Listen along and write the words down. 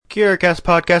KiraCast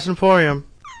Podcast Emporium.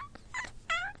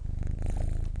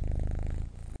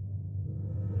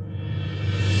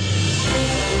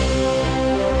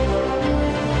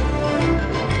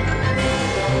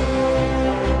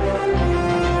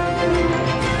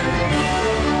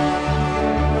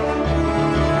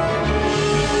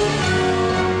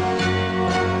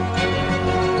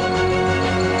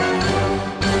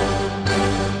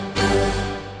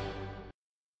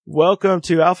 Welcome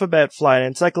to Alphabet Flight, an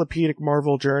encyclopedic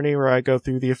Marvel journey where I go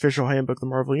through the official handbook of the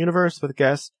Marvel Universe with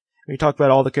guests. We talk about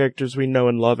all the characters we know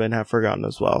and love and have forgotten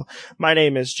as well. My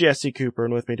name is Jesse Cooper,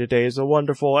 and with me today is the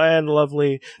wonderful and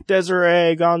lovely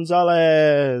Desiree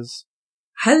Gonzalez.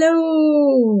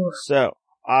 Hello! So,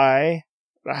 I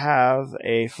have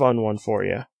a fun one for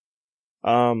you.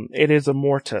 It is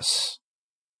Immortus.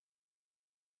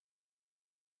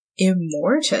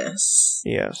 Immortus?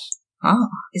 Yes. Ah,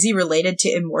 is he related to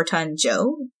Immortan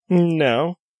Joe?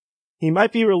 No. He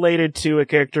might be related to a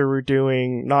character we're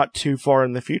doing not too far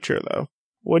in the future, though.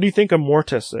 What do you think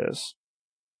Immortus is?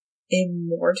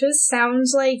 Immortus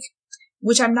sounds like,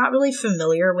 which I'm not really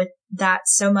familiar with that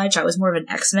so much. I was more of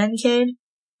an X-Men kid,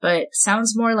 but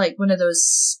sounds more like one of those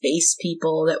space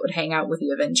people that would hang out with the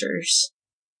Avengers.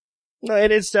 No, it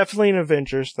is definitely an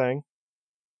Avengers thing.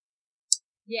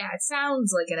 Yeah, it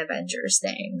sounds like an Avengers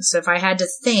thing. So if I had to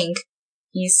think,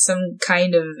 he's some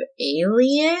kind of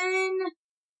alien?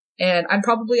 And I'm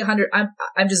probably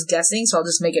I'm just guessing, so I'll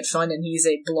just make it fun, and he's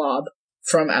a blob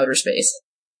from outer space.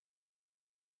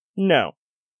 No.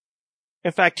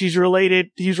 In fact, he's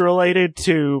related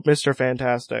to Mr.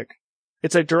 Fantastic.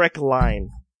 It's a direct line.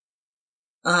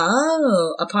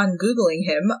 Oh, upon Googling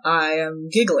him, I am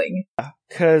giggling.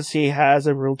 'Cause he has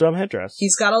a real dumb headdress.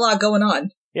 He's got a lot going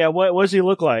on. Yeah, what does he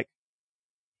look like?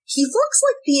 He looks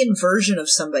like the inversion of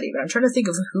somebody, but I'm trying to think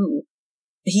of who.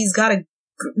 He's got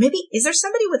is there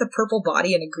somebody with a purple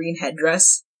body and a green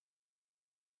headdress?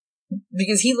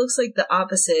 Because he looks like the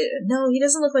opposite. No, he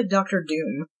doesn't look like Doctor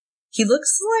Doom. He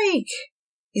looks like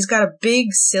he's got a big,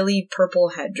 silly purple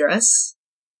headdress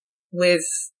with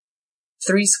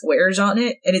 3 squares on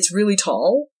it, and it's really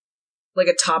tall, like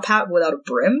a top hat without a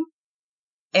brim.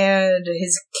 And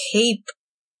his cape,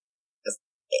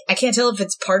 I can't tell if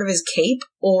it's part of his cape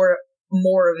or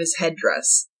more of his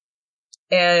headdress.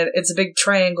 And it's a big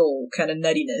triangle kind of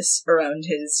nuttiness around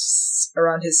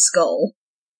his skull.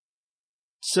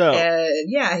 So. And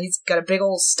yeah, he's got a big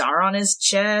old star on his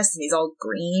chest, and he's all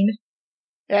green.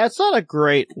 Yeah, it's not a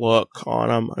great look on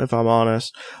him, if I'm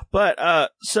honest. But,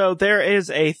 so there is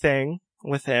a thing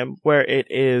with him where he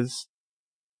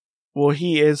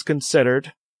is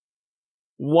considered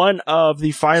one of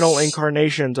the final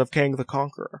incarnations of Kang the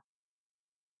Conqueror.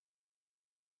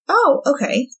 Oh,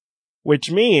 okay. Which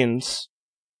means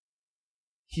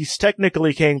he's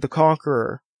technically Kang the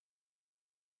Conqueror.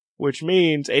 Which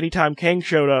means anytime Kang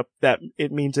showed up,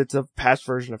 it means it's a past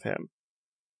version of him.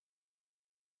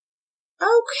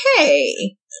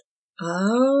 Okay.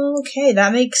 Okay,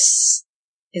 that makes...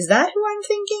 Is that who I'm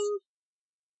thinking?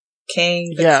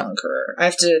 Kang the Conqueror. I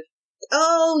have to...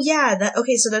 Oh, yeah,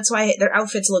 okay, so that's why their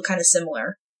outfits look kind of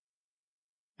similar.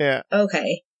 Yeah.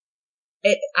 Okay.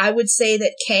 I would say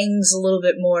that Kang's a little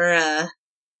bit more,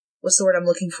 what's the word I'm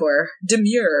looking for?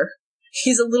 Demure.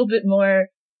 He's a little bit more,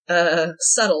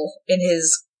 subtle in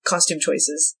his costume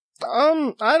choices.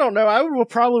 I don't know. I would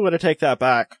probably want to take that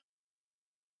back.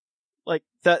 Like,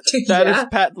 that is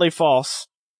patently false.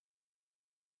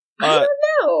 I don't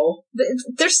know.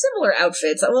 They're similar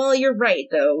outfits. Well, you're right,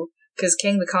 though, because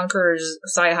Kang the Conqueror's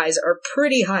thigh highs are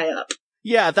pretty high up.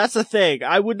 Yeah, that's the thing.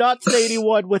 I would not say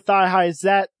anyone with thigh highs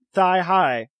that thigh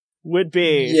high would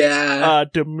be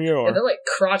demure. Yeah, they're like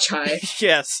crotch high.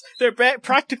 Yes, they're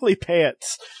practically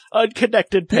pants.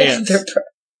 Unconnected pants. Yeah,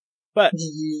 but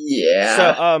yeah.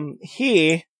 So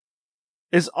he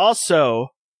is also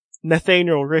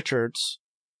Nathaniel Richards.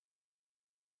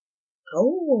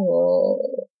 Oh,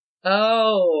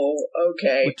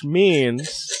 okay. Which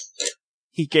means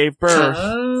he gave birth.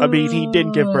 I mean, he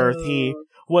didn't give birth. He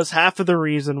was half of the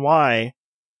reason why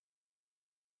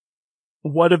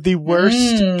one of the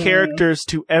worst characters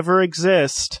to ever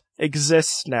exists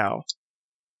now.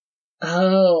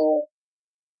 Oh.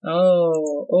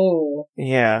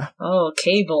 Yeah. Oh,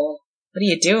 Cable. What are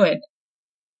you doing?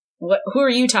 Who are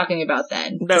you talking about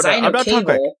then? No, I know I'm not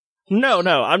Cable. talking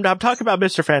about, I'm talking about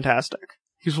Mr. Fantastic.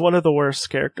 He's one of the worst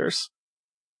characters.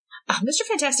 Mr.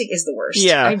 Fantastic is the worst.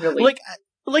 Yeah. I really...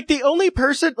 Like the only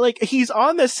person, he's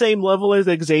on the same level as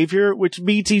Xavier, which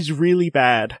means he's really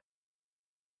bad.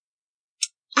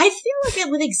 I feel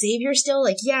like with Xavier still,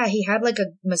 he had a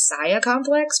messiah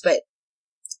complex, but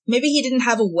maybe he didn't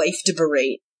have a wife to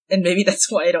berate And maybe that's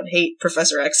why I don't hate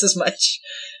Professor X as much.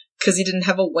 Because he didn't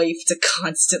have a wife to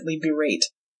constantly berate.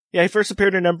 Yeah, he first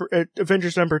appeared in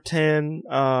Avengers number 10,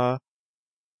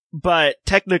 but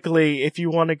technically, if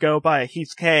you want to go by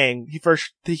he's Kang,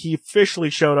 he officially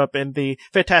showed up in the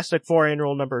Fantastic Four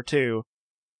annual number 2,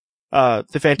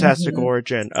 the Fantastic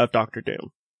Origin of Doctor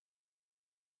Doom.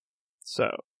 So,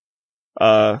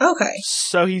 okay.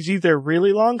 So he's either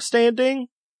really long-standing,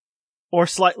 or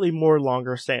slightly more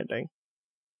longer-standing.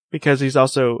 Because he's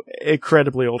also an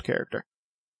incredibly old character.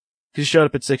 He showed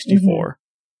up at 64.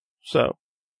 So,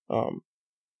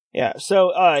 yeah,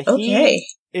 so, he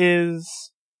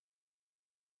is,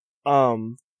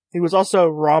 he was also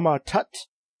Rama Tut,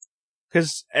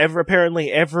 because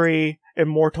apparently every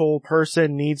immortal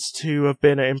person needs to have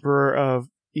been an emperor of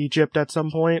Egypt at some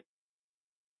point.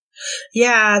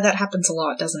 Yeah, that happens a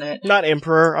lot, doesn't it? Not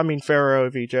emperor, I mean pharaoh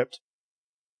of Egypt.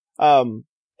 And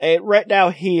right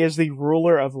now he is the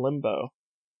ruler of Limbo.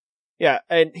 Yeah,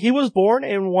 and he was born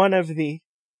in one of the...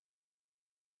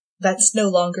 That's no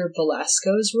longer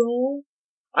Belasco's role?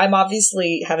 I'm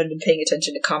obviously haven't been paying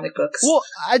attention to comic books. Well,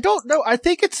 I don't know. I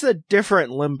think it's a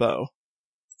different Limbo.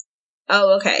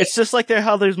 Oh, okay. It's just like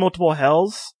how there's multiple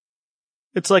hells.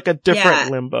 It's like a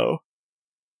different Limbo.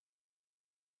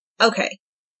 Okay.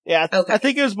 Yeah, okay. I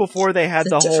think it was before they had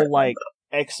the whole, like,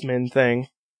 Limbo. X-Men thing.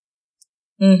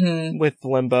 With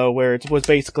Limbo, where it was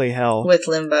basically hell. With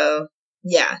Limbo.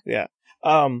 Yeah. Yeah.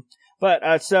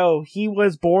 So he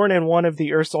was born in one of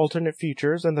the Earth's alternate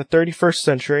futures in the 31st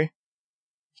century.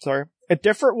 Sorry. A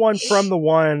different one from the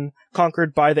one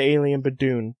conquered by the alien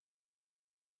Badoon.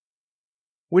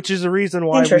 Which is the reason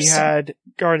why we had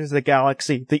Guardians of the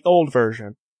Galaxy, the old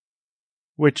version.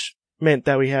 Which meant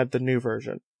that we had the new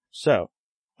version. So,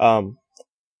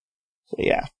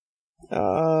 yeah.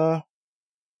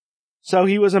 So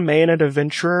he was a man and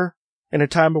adventurer in a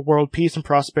time of world peace and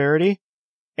prosperity.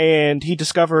 And he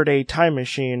discovered a time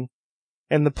machine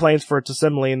and the plans for its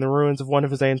assembly in the ruins of one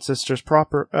of his ancestors'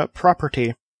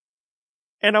 property.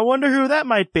 And I wonder who that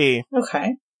might be.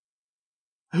 Okay.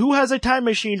 Who has a time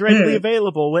machine readily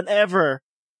available whenever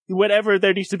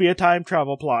there needs to be a time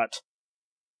travel plot?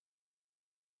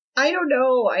 I don't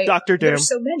know. Doctor Doom. There's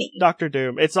so many. Doctor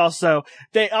Doom. It's also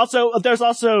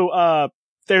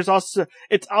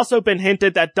been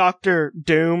hinted that Doctor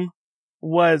Doom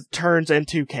turns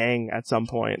into Kang at some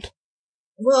point.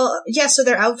 Well, yeah, so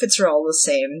their outfits are all the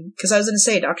same. Because I was going to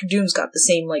say, Doctor Doom's got the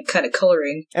same, like, kind of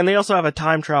coloring. And they also have a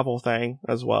time travel thing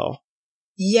as well.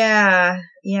 Yeah.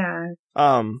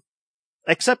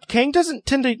 Except Kang doesn't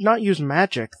tend to not use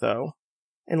magic, though.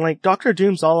 And, like, Doctor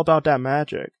Doom's all about that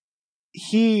magic.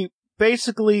 He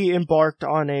basically embarked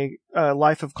on a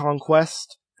life of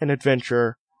conquest and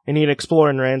adventure, and he'd explore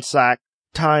and ransack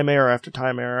time era after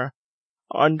time era,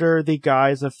 under the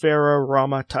guise of Pharaoh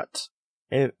Rama Tut,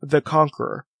 the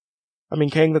Conqueror. I mean,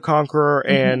 Kang the Conqueror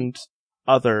and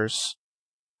others.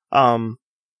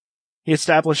 He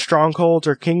established strongholds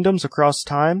or kingdoms across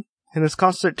time. In his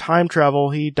constant time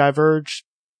travel, he diverged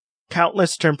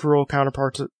countless temporal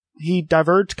counterparts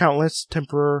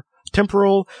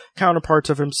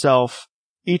of himself,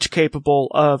 each capable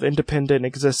of independent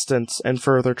existence and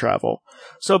further travel.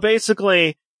 So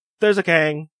basically, there's a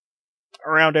Kang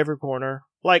around every corner.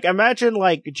 Like, imagine,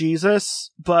 like,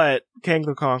 Jesus, but Kang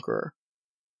the Conqueror.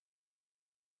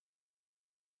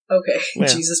 Okay, yeah.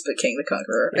 Jesus, but Kang the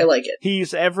Conqueror. Yeah. I like it.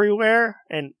 He's everywhere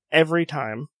and every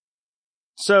time.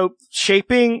 So, shaped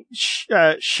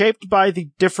by the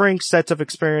differing sets of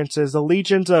experiences, the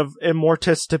legions of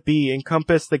Immortus to be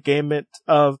encompass the gamut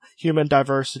of human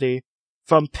diversity,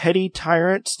 from petty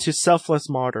tyrants to selfless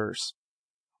martyrs.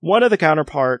 One of the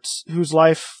counterparts, whose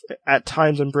life at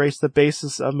times embraced the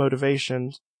basis of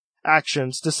motivations,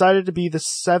 actions, decided in his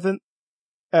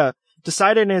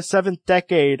seventh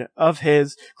decade of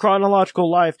his chronological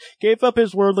life, gave up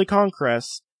his worldly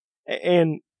conquests,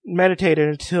 and meditated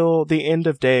until the end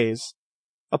of days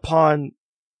upon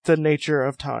the nature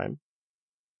of time.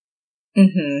 Oh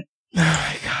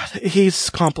my god, he's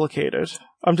complicated.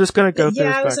 I'm just gonna go through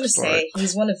his backstory. Yeah, I was gonna say,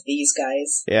 he's one of these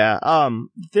guys. Yeah,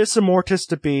 this Immortus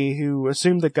to be, who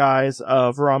assumed the guise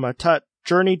of Rama Tut,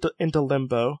 journeyed into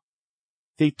Limbo,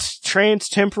 the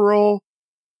trans-temporal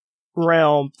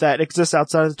realm that exists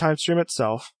outside of the time stream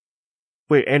itself,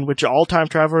 and which all time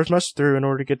travelers must through in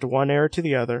order to get to one era to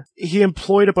the other. He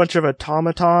employed a bunch of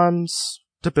automatons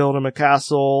to build him a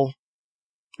castle,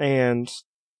 and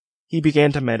he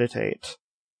began to meditate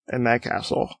in that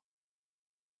castle.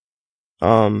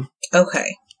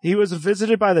 Okay. He was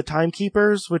visited by the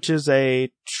Timekeepers, which is a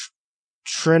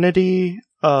trinity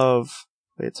of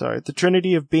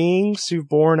beings who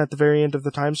born at the very end of the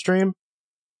time stream.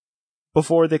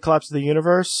 before the collapse of the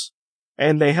universe,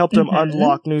 and they helped him Mhm.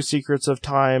 unlock new secrets of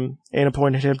time and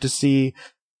appointed him to see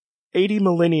 80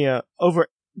 millennia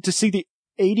to see the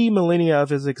 80 millennia of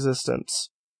his existence.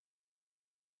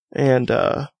 And,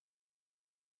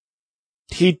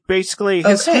 he basically,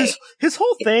 Okay. his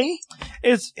whole thing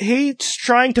is he's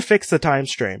trying to fix the time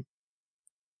stream.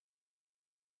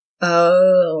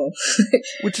 Oh.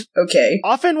 Which Okay.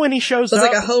 often when he shows So it's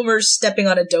up, like a Homer stepping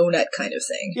on a donut kind of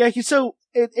thing. yeah,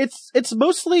 it's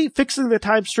mostly fixing the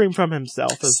time stream from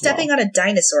himself as Stepping well. on a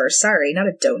dinosaur. Sorry, not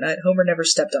a donut. Homer never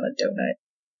stepped on a donut.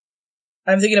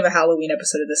 I'm thinking of a Halloween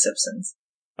episode of The Simpsons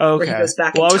Okay. where he goes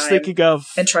back well, in I was time thinking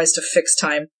of and tries to fix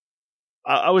time.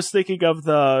 I was thinking of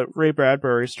the Ray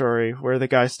Bradbury story where the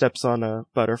guy steps on a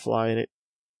butterfly and it.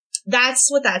 That's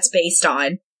what that's based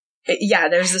on. Yeah,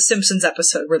 there's the Simpsons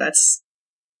episode where that's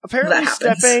Apparently, that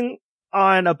happens. stepping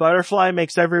on a butterfly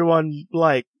makes everyone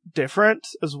like different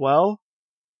as well.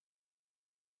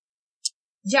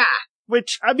 Yeah.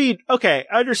 Which, I mean, okay,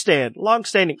 I understand.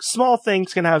 Long-standing, small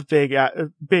things can have big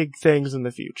things in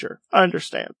the future. I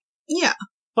understand. Yeah.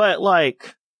 But,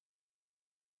 like,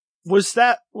 was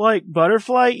that, like,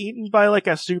 butterfly eaten by, like,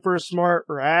 a super smart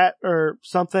rat or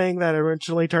something that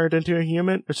eventually turned into a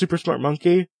human? A super smart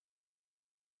monkey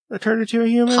that turned into a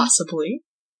human? Possibly.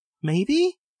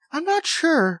 Maybe? I'm not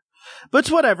sure. But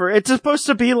it's whatever. It's supposed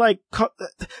to be, like,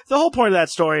 the whole point of that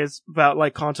story is about,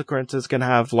 like, consequences can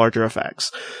have larger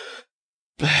effects.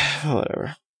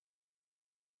 Whatever.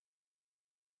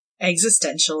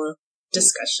 Existential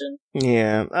discussion.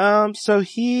 Yeah. So,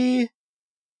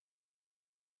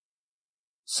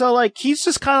 like, he's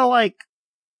just kind of like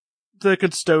the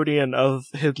custodian of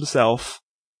himself.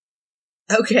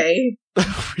 Okay.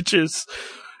 Which is,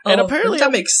 and apparently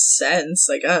that makes sense,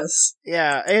 I guess.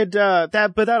 Yeah, and,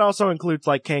 but that also includes,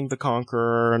 like, Kang the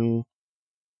Conqueror, and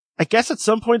I guess at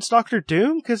some point it's Doctor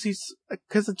Doom, cause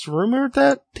it's rumored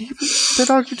that that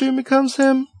Doctor Doom becomes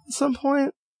him at some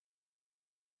point.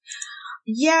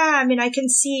 Yeah, I mean, I can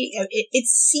see, it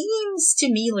seems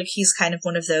to me like he's kind of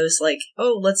one of those, like,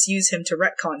 oh, let's use him to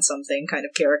retcon something kind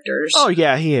of characters. Oh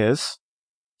yeah, he is.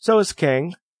 So is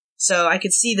Kang. So I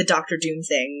could see the Doctor Doom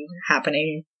thing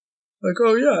happening. Like,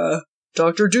 oh yeah,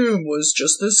 Doctor Doom was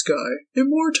just this guy,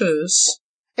 Immortus.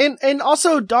 And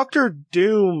also Doctor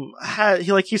Doom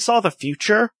he saw the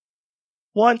future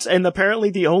once, and apparently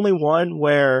the only one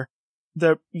where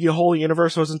the whole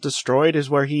universe wasn't destroyed is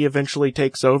where he eventually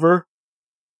takes over.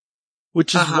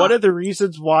 Which is one of the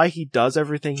reasons why he does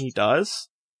everything he does.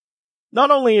 Not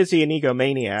only is he an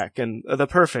egomaniac and the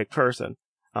perfect person,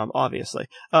 obviously,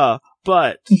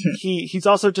 but he's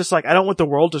also just like, I don't want the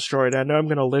world destroyed. I know I'm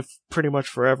gonna live pretty much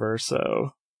forever,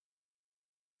 so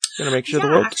I'm gonna make sure the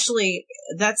world. Actually,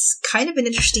 that's kind of an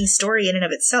interesting story in and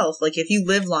of itself. Like, if you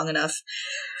live long enough,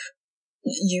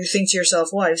 you think to yourself,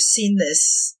 well, I've seen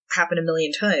this happen a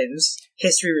million times,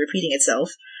 history repeating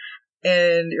itself.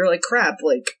 And you're like, crap,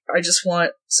 like, I just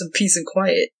want some peace and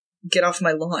quiet. Get off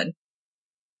my lawn.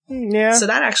 Yeah. So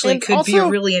that actually could be a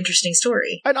really interesting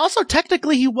story. And also,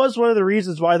 technically, he was one of the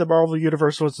reasons why the Marvel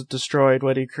Universe wasn't destroyed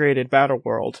when he created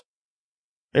Battleworld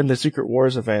in the Secret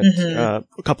Wars event a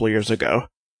couple of years ago.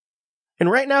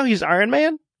 And right now, he's Iron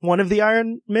Man, one of the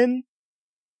Iron Men,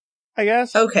 I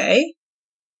guess. Okay.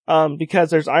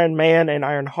 Because there's Iron Man and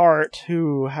Iron Heart,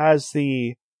 who has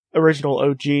the original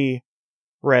OG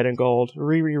Red and Gold,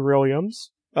 Riri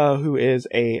Williams, who is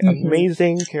a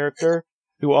amazing character,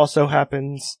 who also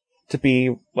happens to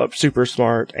be super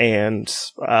smart and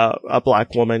a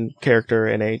black woman character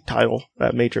in a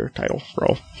major title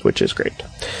role, which is great.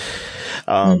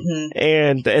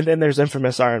 And then there's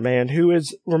infamous Iron Man, who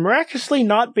is miraculously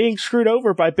not being screwed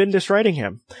over by Bendis writing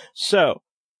him. So,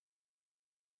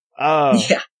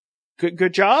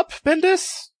 good job,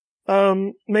 Bendis.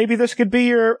 Maybe this could be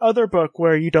your other book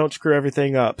where you don't screw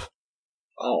everything up.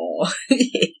 Oh.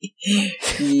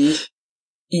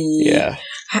 Yeah.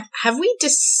 Have we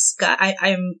discussed, I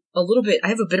have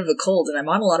a bit of a cold and I'm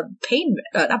on a lot of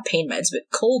not pain meds, but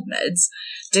cold meds.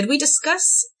 Did we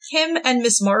discuss him and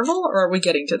Miss Marvel, or are we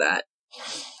getting to that?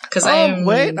 Cause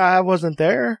wait, I wasn't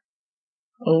there.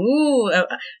 Oh,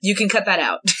 you can cut that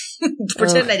out.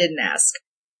 Pretend I didn't ask.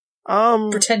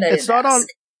 Pretend I didn't ask.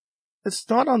 It's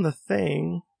not on the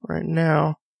thing right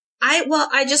now.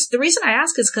 The reason I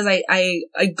ask is because I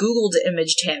Googled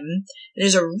imaged him.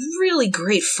 There's a really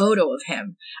great photo of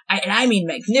him. I mean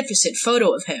magnificent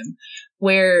photo of him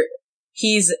where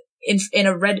he's in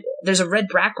a red, there's a red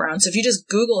background. So if you just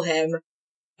Google him,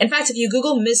 in fact, if you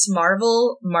Google Miss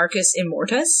Marvel Marcus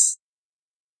Immortus,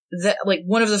 like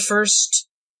one of the first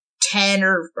 10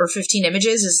 or 15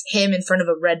 images is him in front of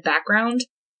a red background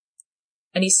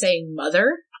and he's saying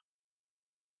mother.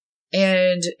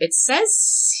 And it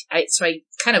says, so I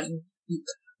kind of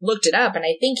looked it up, and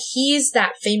I think he's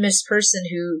that famous person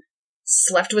who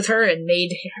slept with her and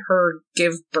made her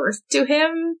give birth to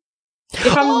him.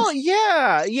 Oh,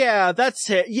 yeah, that's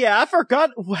it. Yeah, I forgot.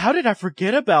 How did I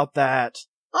forget about that?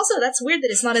 Also, that's weird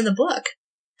that it's not in the book.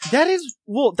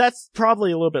 That's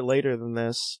probably a little bit later than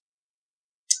this.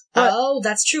 But,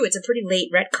 that's true. It's a pretty late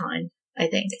retcon, I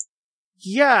think.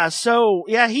 Yeah, so,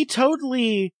 yeah, he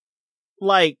totally,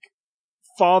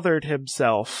 fathered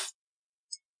himself.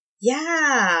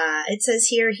 Yeah, it says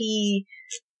here he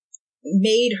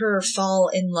made her fall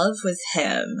in love with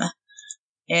him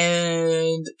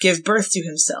and give birth to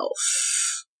himself.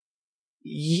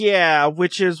 Yeah,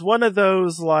 which is one of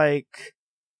those,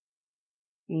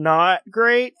 not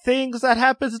great things that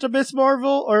happens to Miss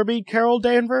Marvel, or Carol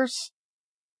Danvers.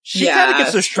 She kind of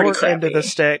gets the short end of the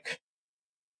stick.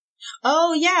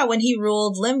 Oh, yeah, when he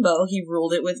ruled Limbo, he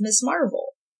ruled it with Miss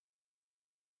Marvel.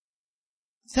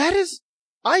 This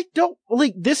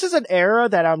is an era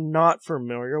that I'm not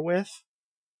familiar with.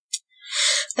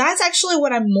 That's actually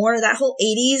what that whole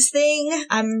 80s thing,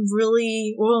 I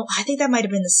think that might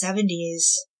have been the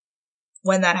 70s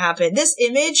when that happened. This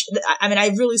image, I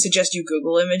really suggest you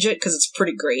Google image it, because it's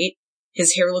pretty great.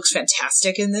 His hair looks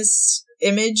fantastic in this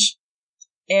image.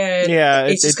 And yeah,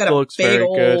 it's just got a big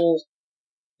old...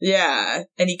 Yeah,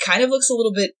 and he kind of looks a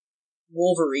little bit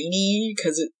Wolverine-y,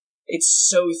 because it's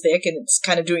so thick, and it's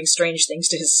kind of doing strange things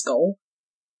to his skull.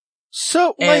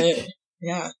 So,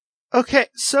 yeah. Okay,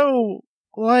 so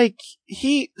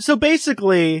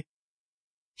basically,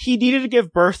 he needed to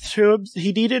give birth to him.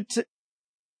 He needed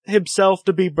himself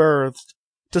to be birthed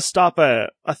to stop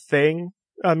a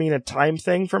time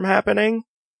thing from happening.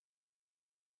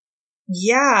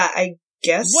 Yeah, I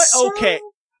guess so.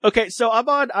 Okay, so I'm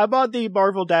on the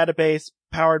Marvel database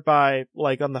powered by,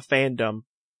 on the fandom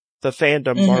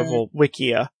Marvel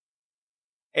Wikia.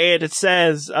 And it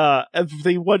says,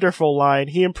 the wonderful line,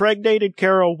 he impregnated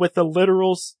Carol with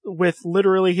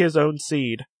literally his own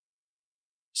seed.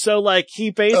 So,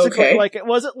 he basically, it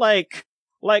wasn't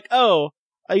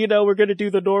we're gonna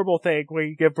do the normal thing where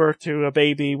you give birth to a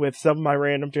baby with some of my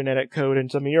random genetic code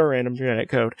and some of your random genetic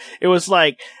code. It was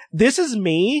this is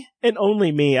me and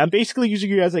only me. I'm basically using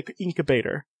you as an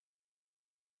incubator.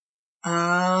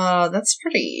 Oh, that's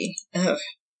pretty... Ugh.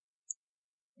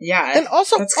 Yeah, and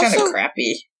also, that's kind of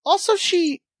crappy. Also,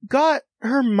 she got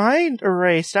her mind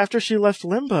erased after she left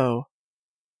Limbo.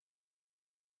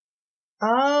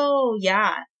 Oh,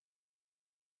 yeah.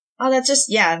 Oh, there's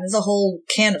a whole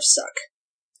can of suck.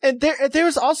 And there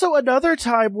was also another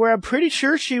time where I'm pretty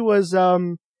sure she was,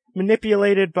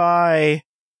 manipulated by...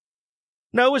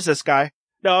 No, it was this guy.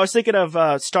 No, I was thinking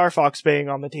of, Star Fox being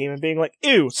on the team and being like,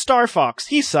 ew, Star Fox,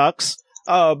 he sucks.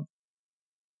 We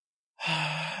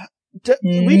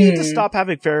need to stop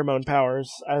having pheromone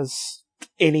powers as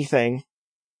anything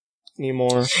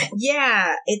anymore.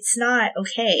 Yeah, it's not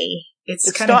okay.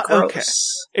 It's kind of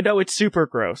gross. Okay. No, it's super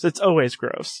gross. It's always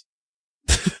gross.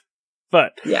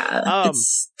 But yeah,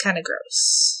 it's kind of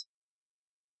gross.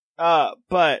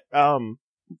 But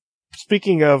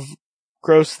speaking of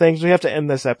gross things, we have to end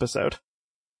this episode.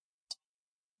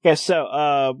 Okay,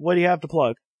 so what do you have to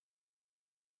plug?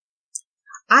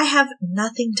 I have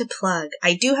nothing to plug.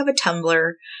 I do have a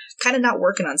Tumblr, kind of not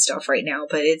working on stuff right now,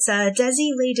 but it's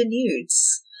Desi Leda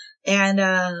Nudes. And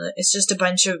it's just a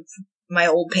bunch of my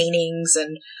old paintings,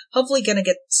 and hopefully gonna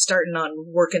get starting on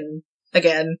working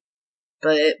again.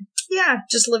 But yeah,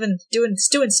 just doing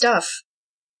stuff.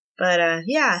 But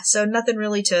yeah, so nothing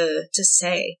really to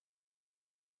say.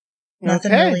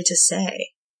 Nothing really to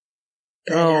say.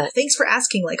 But thanks for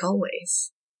asking, like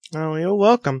always. Oh, you're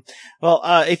welcome. Well,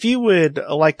 if you would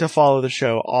like to follow the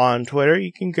show on Twitter,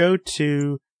 you can go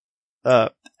to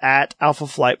at Alpha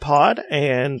Flight Pod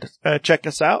and check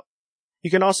us out. You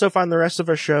can also find the rest of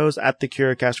our shows at the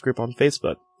CuriCast group on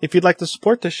Facebook. If you'd like to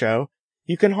support the show,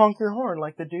 you can honk your horn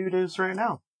like the dude is right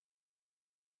now.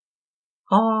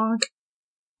 Honk.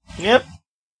 Yep.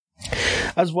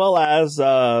 As well as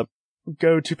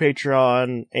go to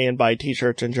Patreon and buy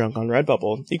t-shirts and junk on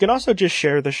Redbubble. You can also just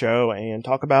share the show and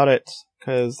talk about it,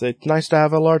 because it's nice to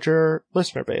have a larger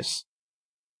listener base.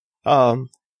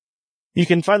 You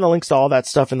can find the links to all that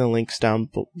stuff in the links down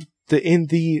in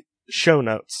the show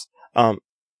notes.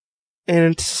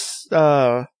 And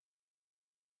sorry,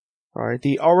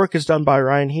 the artwork is done by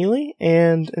Ryan Healy,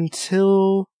 and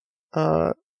until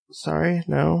Jesse,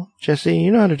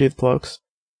 you know how to do the plugs.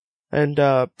 And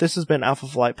this has been Alpha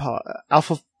Flight Pod. Oh my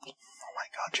god,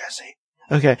 Jesse.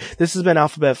 Okay, this has been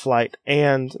Alphabet Flight,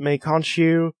 and may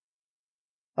Khonshu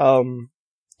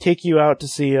take you out to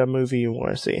see a movie you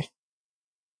want to see.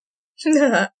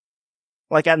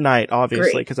 Like at night,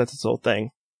 obviously, Great. because that's its whole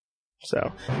thing.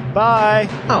 So, bye!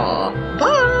 Aw,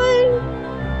 bye!